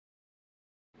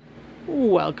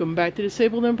Welcome back to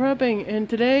Disabled and Prepping, and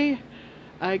today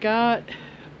I got,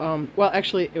 well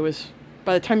actually it was,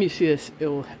 by the time you see this,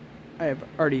 I have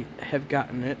already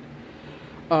gotten it,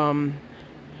 a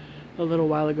little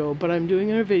while ago, but I'm doing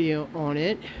a video on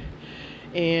it,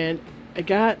 and I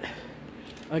got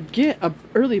a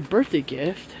early birthday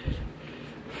gift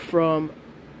from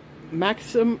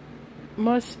Maximusmax,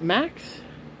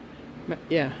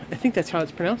 yeah, I think that's how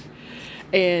it's pronounced,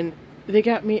 and they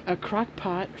got me a crock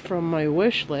pot from my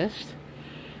wish list,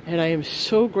 and I am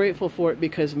so grateful for it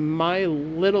because my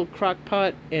little crock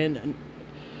pot and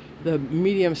the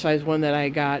medium-sized one that I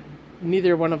got,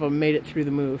 neither one of them made it through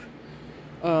the move.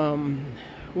 One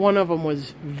of them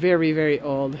was very, very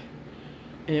old,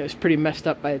 and it was pretty messed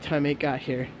up by the time it got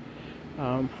here.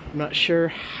 I'm not sure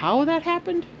how that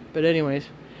happened, but anyways.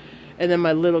 And then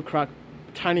my little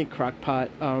tiny crock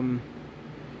pot,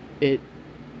 it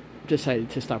decided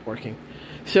to stop working.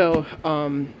 So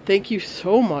thank you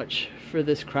so much for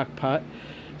this crock pot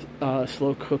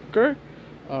slow cooker.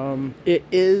 It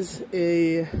is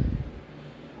a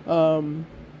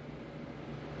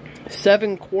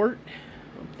 7 quart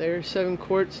up there, 7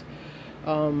 quarts.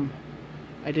 I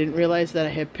didn't realize that I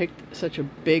had picked such a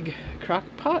big crock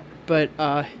pot, but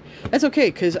that's okay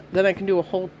because then I can do a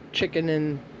whole chicken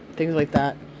and things like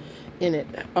that in it,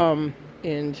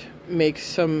 and make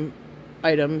some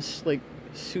items like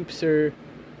soups, or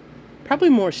probably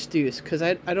more stews, because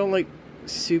I don't like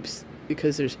soups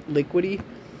because there's liquidy,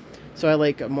 so I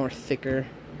like a more thicker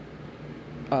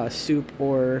soup,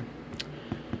 or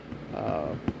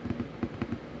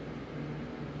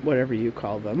whatever you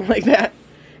call them, like that.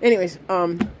 Anyways,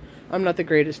 I'm not the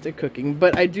greatest at cooking,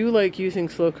 but I do like using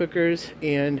slow cookers,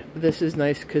 and this is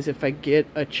nice because if I get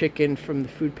a chicken from the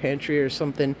food pantry or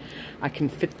something, I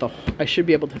should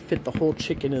be able to fit the whole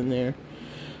chicken in there.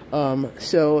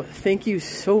 So thank you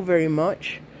so very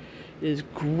much. It is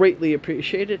greatly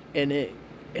appreciated, and it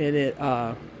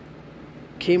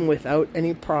came without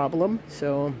any problem,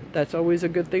 so that's always a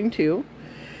good thing too.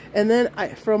 And then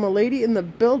from a lady in the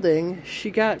building, she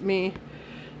got me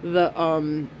the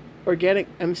organic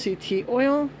MCT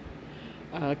oil,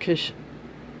 because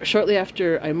shortly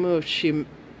after I moved,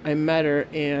 I met her,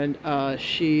 and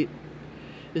she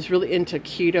is really into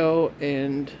keto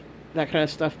and that kind of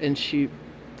stuff, and she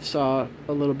saw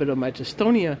a little bit of my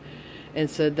dystonia and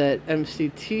said that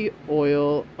MCT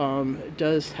oil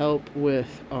does help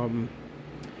with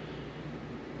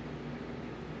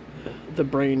the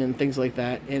brain and things like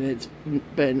that, and it's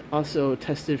been also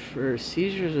tested for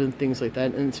seizures and things like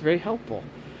that, and it's very helpful.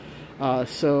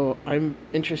 So I'm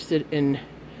interested in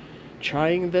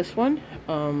trying this one.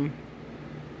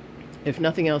 If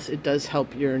nothing else, it does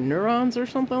help your neurons or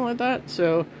something like that,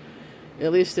 so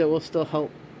at least it will still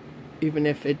help, even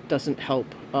if it doesn't help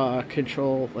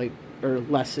control or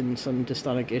lessen some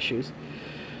dystonic issues.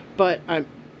 But I'm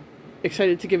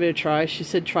excited to give it a try. She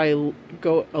said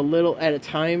go a little at a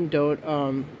time.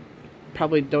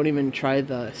 Probably don't even try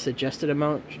the suggested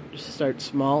amount. Just start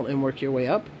small and work your way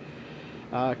up,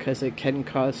 because it can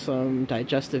cause some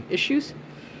digestive issues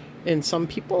in some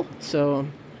people. So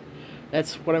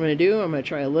that's what I'm going to do. I'm going to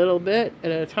try a little bit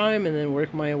at a time and then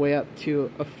work my way up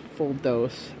to a full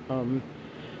dose.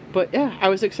 But yeah, I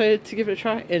was excited to give it a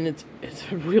try, and it's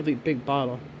a really big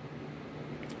bottle.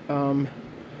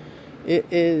 It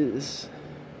is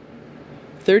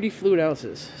 30 fluid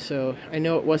ounces, so I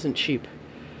know it wasn't cheap.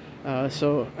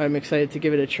 So I'm excited to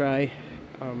give it a try.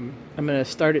 I'm going to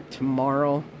start it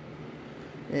tomorrow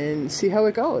and see how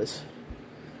it goes.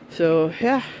 So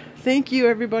yeah, thank you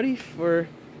everybody for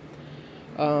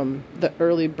the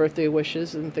early birthday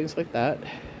wishes and things like that.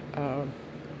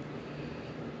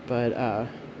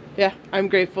 Yeah, I'm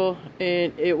grateful,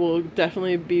 and it will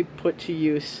definitely be put to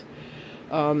use.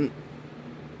 I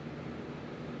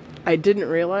didn't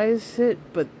realize it,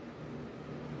 but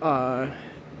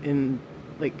in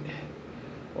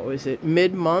what was it,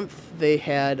 mid-month, they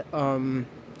had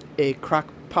a crock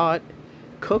pot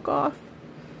cook-off,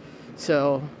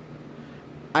 so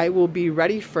I will be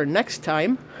ready for next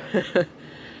time.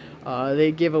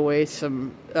 They give away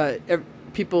some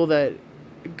people that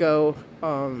go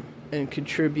and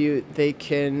contribute. They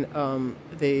can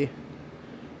they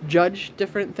judge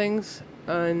different things,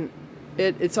 and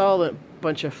it's all a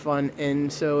bunch of fun,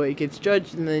 and so it gets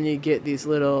judged, and then you get these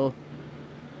little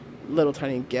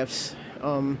tiny gifts.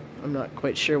 I'm not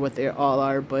quite sure what they all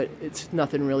are, but it's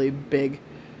nothing really big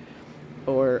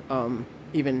or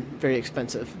even very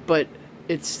expensive, but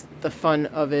it's the fun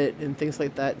of it and things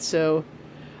like that. So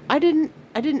I didn't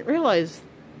realize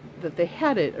that they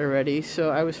had it already, so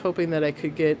I was hoping that I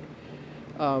could get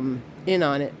in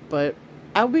on it, but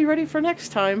I'll be ready for next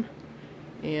time.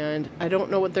 And I don't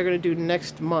know what they're going to do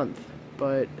next month,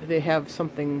 but they have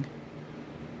something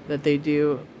that they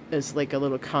do as like a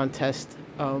little contest.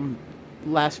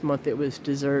 Last month it was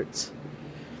desserts.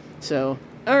 So,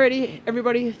 alrighty,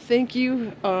 everybody, thank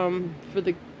you for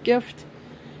the gift.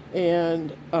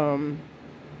 And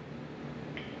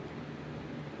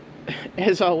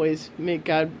as always, may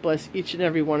God bless each and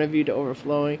every one of you to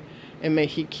overflowing. And may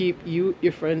He keep you,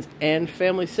 your friends, and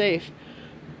family safe.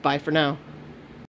 Bye for now.